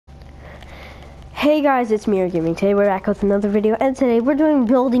Hey guys, it's Mirror Gaming. Today we're back with another video, and today we're doing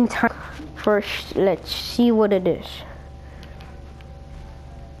building time. First, let's see what it is.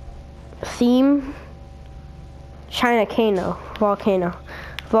 Theme: China Cano, volcano.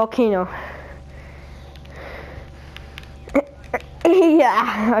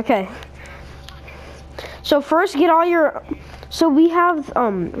 Yeah, okay. So first, get all your. So we have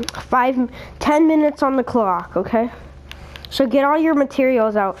 10 minutes on the clock. Okay. So get all your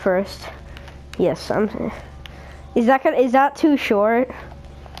materials out first. Yes, is that too short?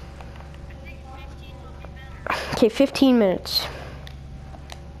 Okay, 15 minutes.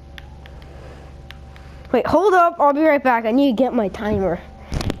 Wait, hold up, I'll be right back. I need to get my timer.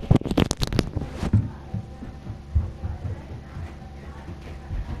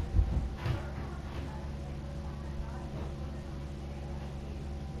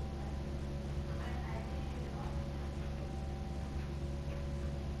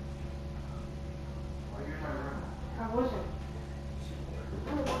 I wasn't.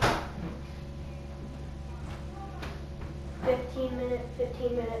 15 minute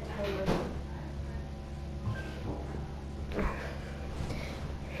timer.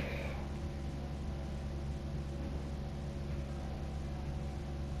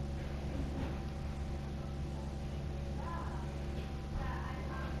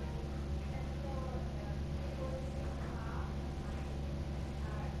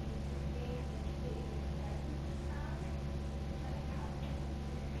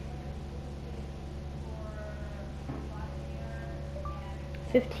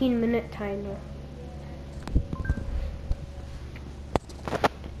 Minute timer.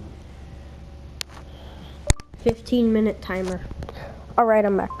 15-minute timer. All right,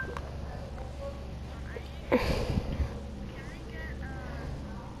 I'm back.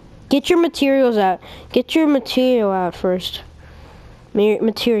 Get your materials out. Get your material out first.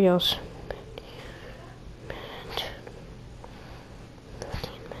 Materials.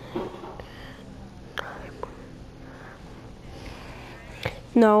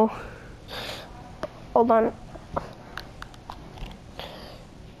 No. Hold on.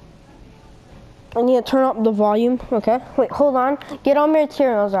 I need to turn up the volume. Okay. Wait, hold on. Get all my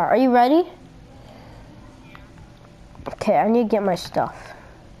materials out. Are you ready? Okay, I need to get my stuff.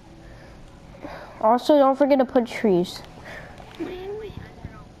 Also, don't forget to put trees.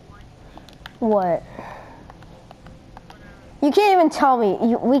 What? You can't even tell me.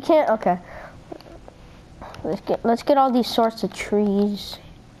 We can't. Okay. Let's get all these sorts of trees.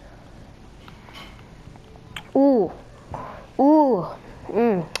 Ooh.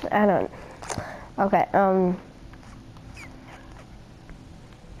 I don't. Okay.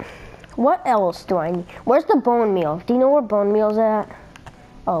 What else do I need? Where's the bone meal? Do you know where bone meal's at?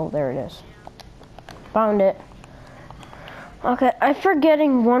 Oh, there it is. Found it. Okay, I'm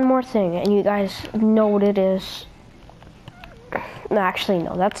forgetting one more thing, and you guys know what it is. No, actually,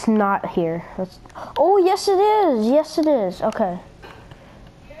 no, that's not here. Oh, yes it is. Yes it is. Okay.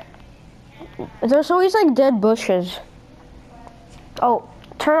 There's always like dead bushes. Oh,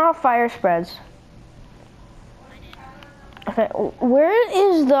 turn off fire spreads. Okay, where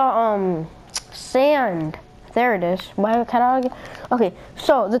is the sand? There it is. Okay,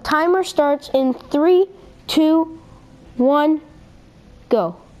 so the timer starts in 3, 2, 1,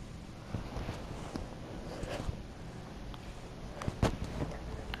 go.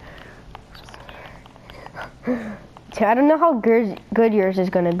 I don't know how good yours is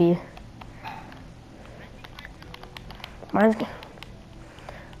gonna be. Mine's.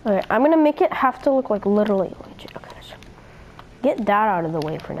 Okay, I'm gonna make it have to look like literally. Okay, so get that out of the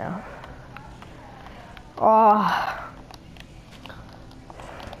way for now. Oh,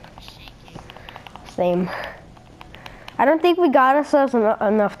 same. I don't think we got ourselves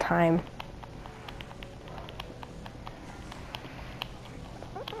enough time.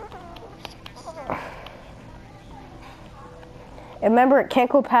 Remember, it can't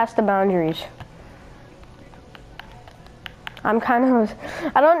go past the boundaries. I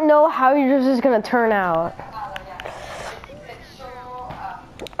don't know how yours is gonna turn out.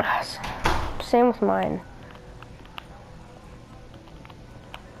 Same with mine.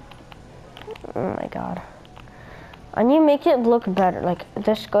 Oh my god. I need to make it look better. Like,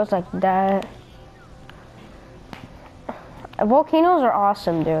 this goes like that. Volcanoes are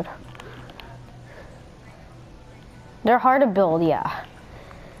awesome, dude. They're hard to build, yeah.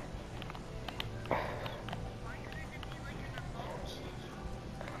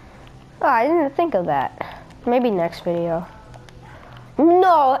 Oh, I didn't think of that. Maybe next video.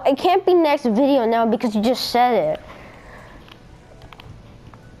 No, it can't be next video now because you just said it.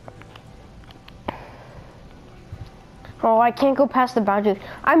 Oh, I can't go past the boundary.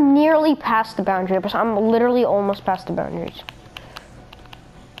 I'm nearly past the boundary, but I'm literally almost past the boundaries.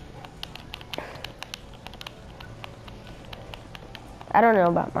 I don't know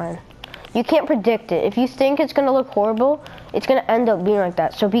about mine. You can't predict it. If you think it's gonna look horrible, it's gonna end up being like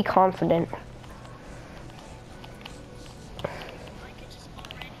that, so be confident.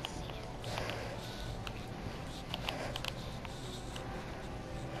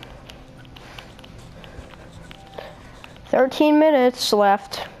 "13 minutes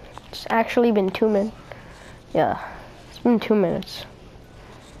left." It's actually been 2 minutes. Yeah, it's been 2 minutes.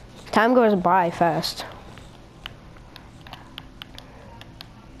 Time goes by fast.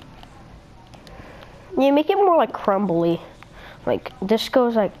 You make it more like crumbly. Like this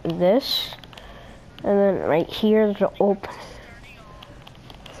goes like this, and then right here to open.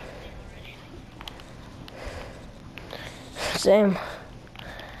 Same.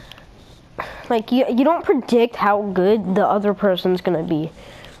 Like you don't predict how good the other person's gonna be.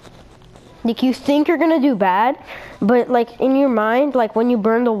 Like you think you're gonna do bad, but like in your mind, like when you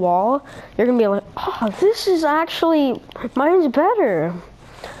burn the wall, you're gonna be like, oh, this is actually, mine's better.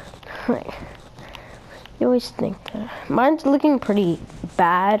 Like, you always think that. Mine's looking pretty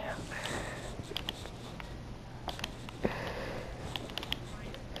bad.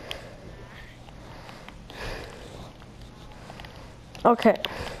 Okay.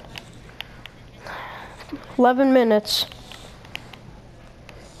 11 minutes.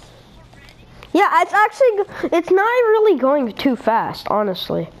 Yeah, it's not really going too fast,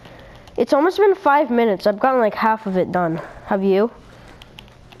 honestly. It's almost been 5 minutes. I've gotten like half of it done. Have you?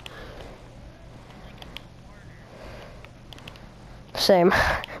 Same.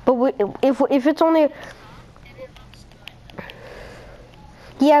 But if it's only...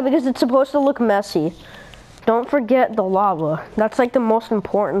 Yeah, because it's supposed to look messy. Don't forget the lava. That's like the most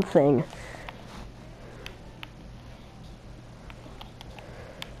important thing.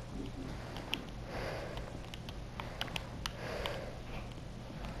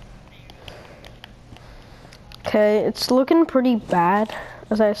 Okay, it's looking pretty bad,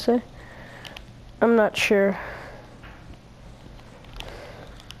 as I say. I'm not sure.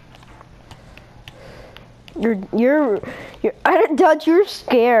 Dad, you're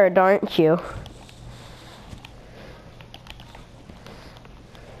scared, aren't you?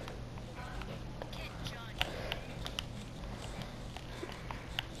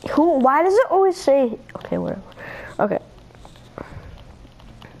 Why does it always say, okay, whatever. Okay.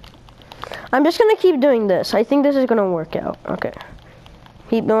 I'm just gonna keep doing this. I think this is gonna work out. Okay.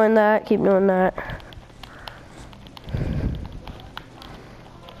 Keep doing that, keep doing that.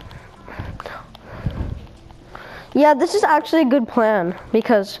 Yeah, this is actually a good plan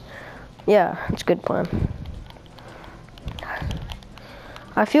because, yeah, it's a good plan.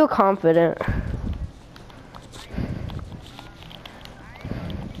 I feel confident.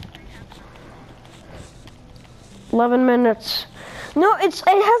 "11 minutes. No, it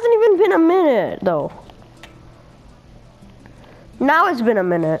hasn't even been a minute though. Now it's been a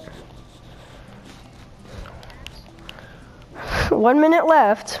minute. 1 minute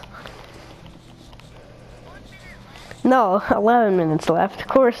left. No, 11 minutes left. Of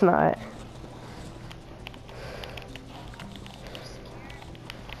course not.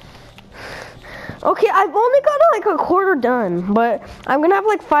 Okay, I've only got like a quarter done, but I'm gonna have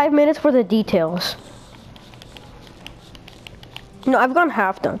like 5 minutes for the details. No, I've gone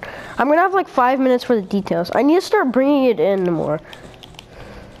half done. I'm gonna have like 5 minutes for the details. I need to start bringing it in more.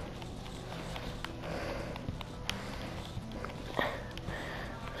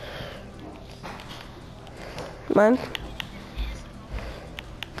 Man.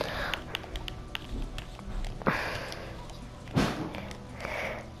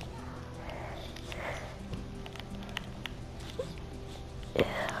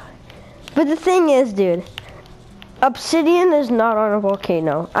 But the thing is, dude, obsidian is not on a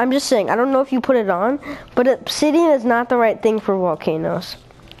volcano. I'm just saying, I don't know if you put it on, but obsidian is not the right thing for volcanoes.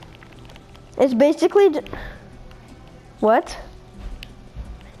 It's basically... What?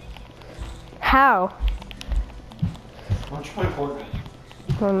 How? Why don't you play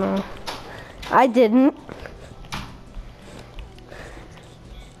Fortnite? Oh no. I didn't.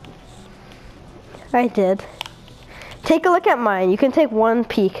 I did. Take a look at mine. You can take one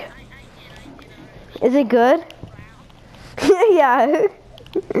peek. Is it good? Yeah.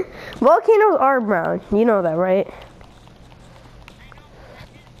 Volcanoes are brown. You know that, right?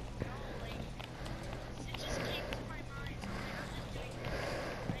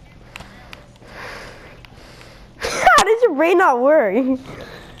 How does your brain not work?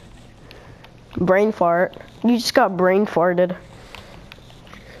 Brain fart. You just got brain farted.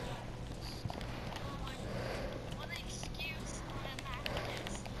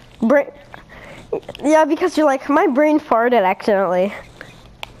 Yeah, because you're like, my brain farted accidentally.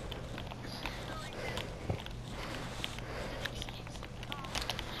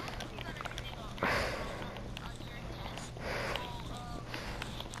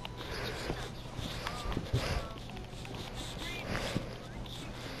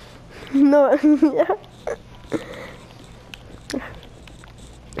 No, yeah.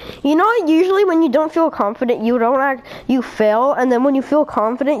 You know, usually when you don't feel confident, you fail, and then when you feel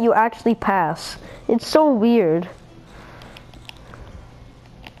confident, you actually pass. It's so weird.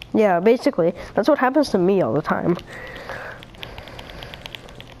 Yeah, basically, that's what happens to me all the time.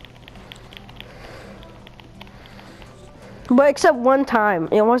 But except one time,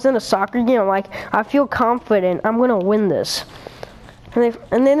 it wasn't a soccer game. Like, I feel confident, I'm gonna win this.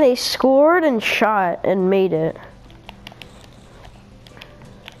 And then they scored and shot and made it.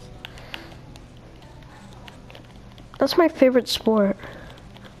 That's my favorite sport.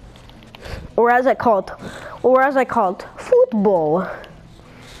 Or as I called, football.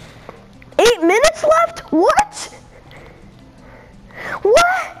 8 minutes left? What?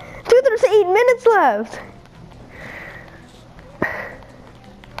 What? Dude, there's 8 minutes left.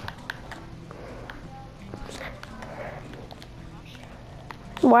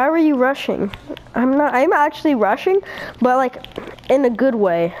 Why were you rushing? I'm actually rushing, but like in a good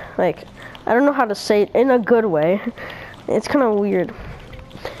way. Like, I don't know how to say it, in a good way. It's kind of weird.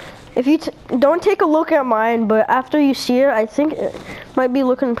 If you don't take a look at mine, but after you see it, I think it might be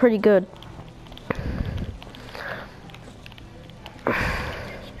looking pretty good.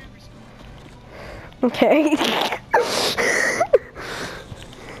 Okay.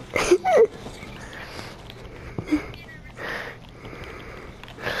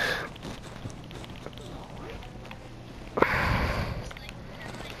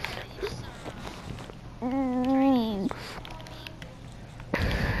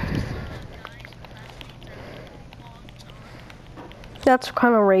 That's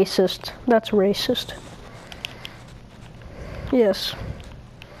kind of racist. That's racist. Yes.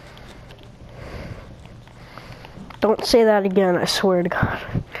 Don't say that again, I swear to God.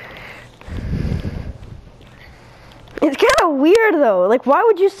 It's kind of weird though. Like, why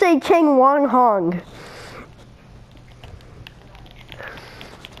would you say Chang Wang Hong?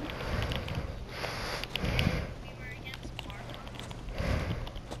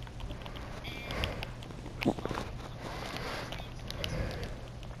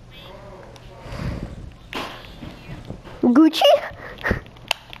 Gucci?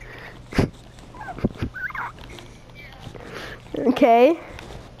 Okay.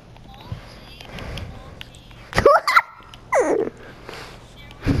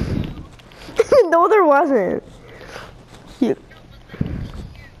 No, there wasn't. You.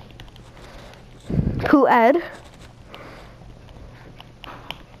 Who, Ed?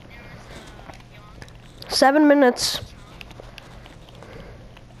 7 minutes.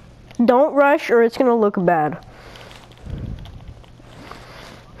 Don't rush or it's gonna look bad.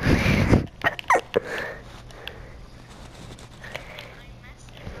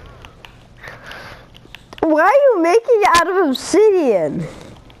 Why are you making it out of obsidian?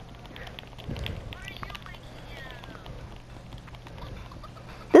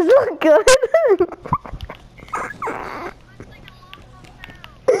 Does it look good?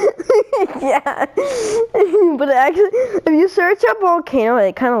 Yeah. But actually, if you search up volcano,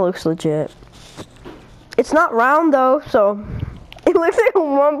 it kind of looks legit. It's not round though, so it looks like a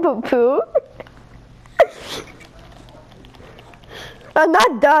Wumpa Poo. I'm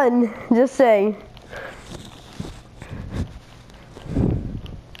not done, just saying.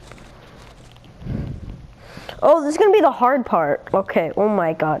 Oh, this is gonna be the hard part. Okay, oh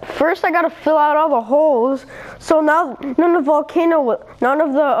my God. First I gotta fill out all the holes, so now none of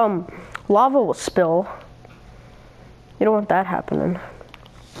the lava will spill. You don't want that happening.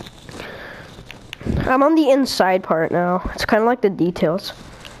 I'm on the inside part now. It's kind of like the details.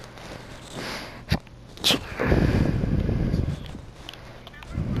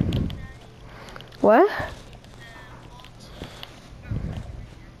 What?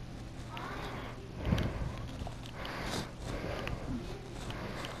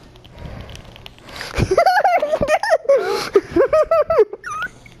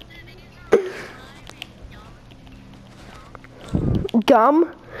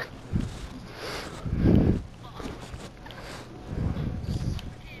 Gum?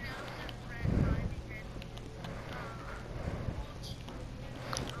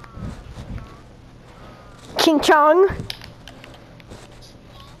 Ching Chong?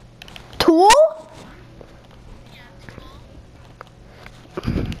 Tool?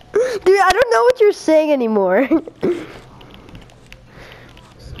 Dude, I don't know what you're saying anymore.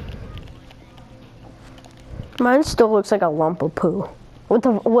 Mine still looks like a lump of poo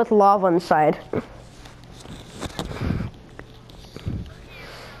with lava inside.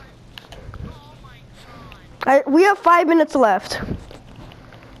 We have 5 minutes left.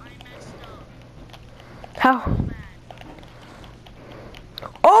 How?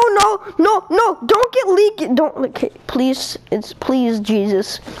 Oh no! Don't get leak. Don't leak. Please, please,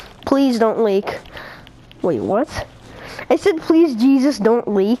 Jesus, please don't leak. Wait, what? I said, please, Jesus, don't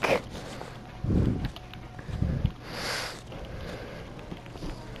leak.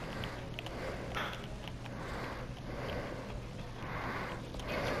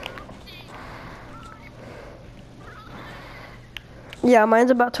 Yeah,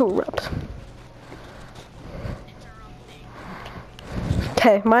 mine's about to erupt.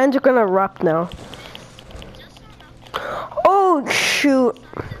 Okay, mine's gonna erupt now. Oh, shoot.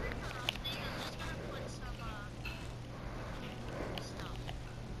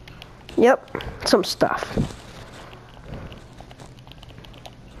 Yep, some stuff.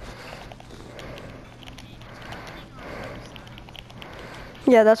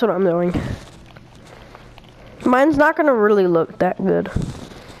 Yeah, that's what I'm doing. Mine's not gonna really look that good.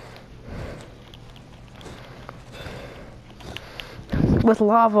 With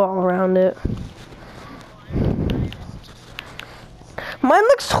lava all around it. Mine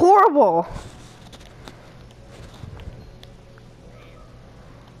looks horrible.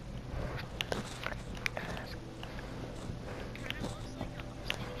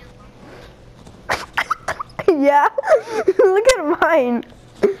 Yeah, look at mine.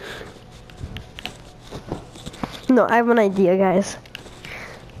 No, I have an idea, guys.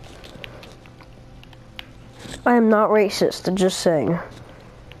 I am not racist, just saying.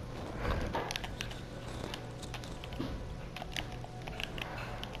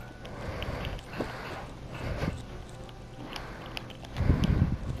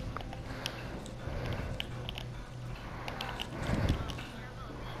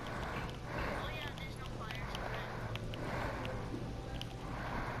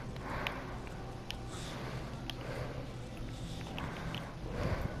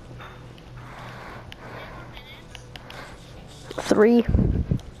 Three.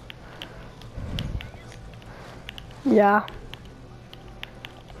 Yeah.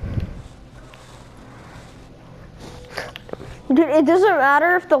 Dude, it doesn't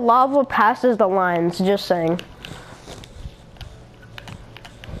matter if the lava passes the lines, just saying.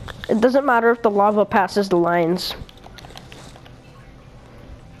 It doesn't matter if the lava passes the lines.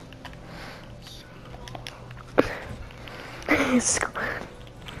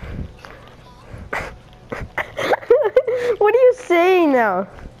 What are you saying now?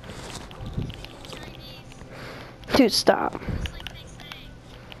 Dude, stop.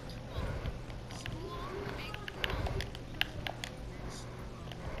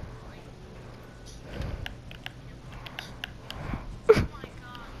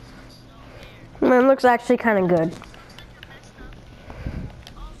 Mine looks actually kind of good.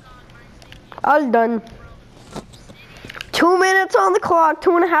 All done. 2 minutes on the clock,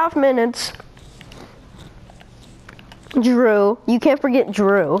 2.5 minutes. Drew, you can't forget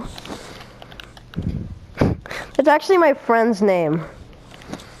Drew. It's actually my friend's name.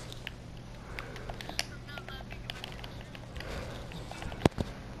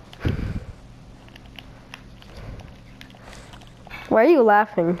 Why are you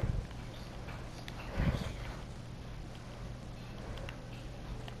laughing?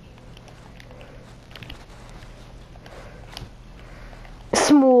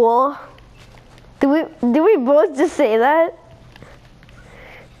 Small. Did we both just say that?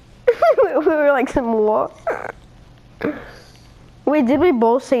 We were like small. Wait, did we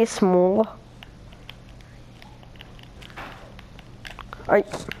both say small? Alright.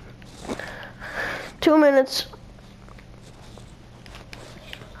 2 minutes.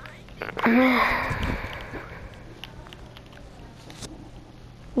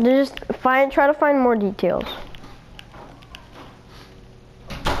 Just try to find more details.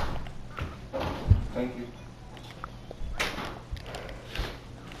 Thank you.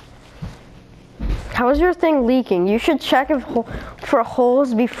 How is your thing leaking? You should check for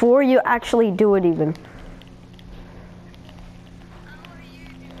holes before you actually do it even.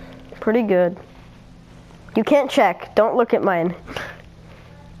 Pretty good. You can't check. Don't look at mine.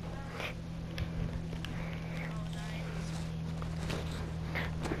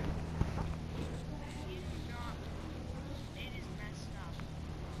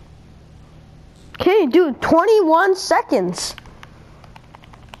 Okay, dude, 21 seconds.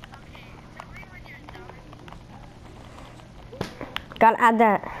 Gotta add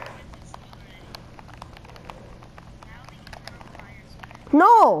that.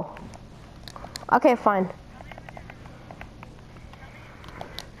 No. Okay, fine.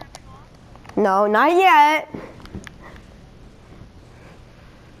 No, not yet.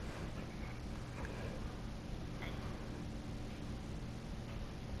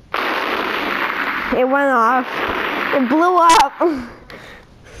 It went off. It blew up.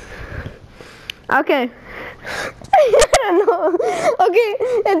 Okay. I don't know. Okay,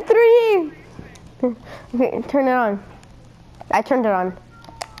 in 3. Okay, turn it on. I turned it on.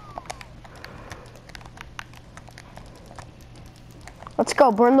 Let's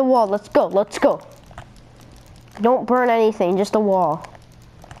go, burn the wall. Let's go, let's go. Don't burn anything, just a wall.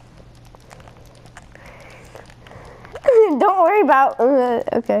 Don't worry about,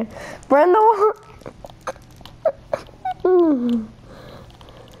 okay. Burn the wall.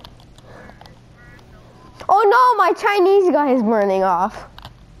 Oh no, my Chinese guy is burning off.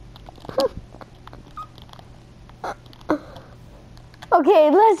 Okay,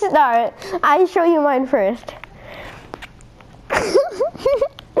 let's start. I show you mine first.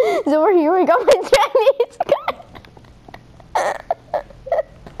 So here we got my Chinese guy.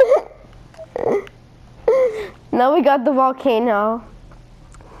 Now we got the volcano.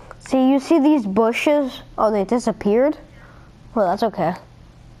 See, you see these bushes? Oh, they disappeared? Well, that's okay.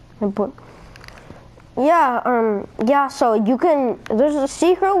 Yeah, so you can, there's a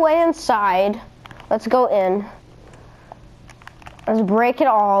secret way inside. Let's go in. Let's break it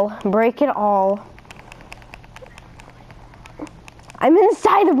all. I'm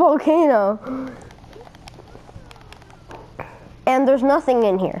inside a volcano. And there's nothing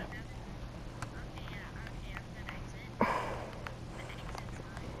in here.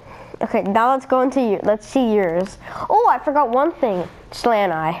 Okay, now let's go into your, let's see yours. Oh, I forgot one thing.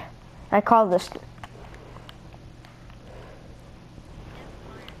 Slant eye. I call this.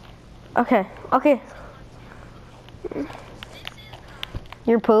 Okay.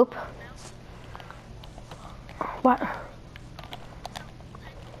 Your poop. What?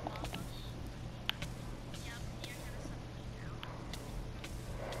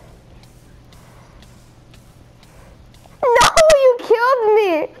 No, you killed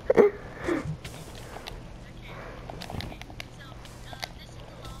me.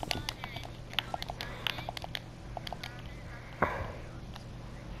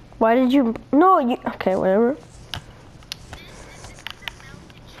 Why did you? No, you. Okay, whatever.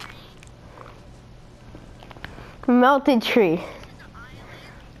 Melted tree.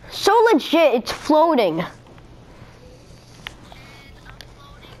 So legit, it's floating.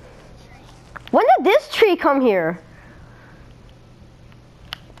 When did this tree come here?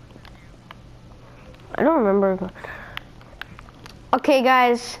 I don't remember. Okay,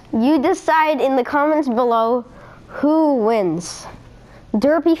 guys, you decide in the comments below who wins.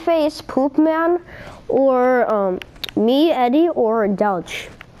 Derpy Face, Poop Man, or me, Eddie, or Douch.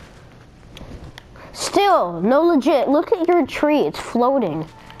 Still, no legit. Look at your tree. It's floating.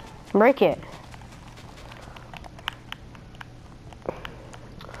 Break it.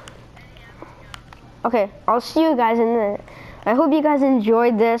 Okay, I'll see you guys in the... I hope you guys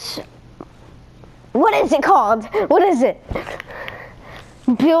enjoyed this. What is it called? What is it?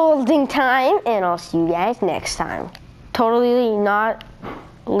 Building time, and I'll see you guys next time. Totally not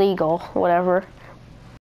legal, whatever.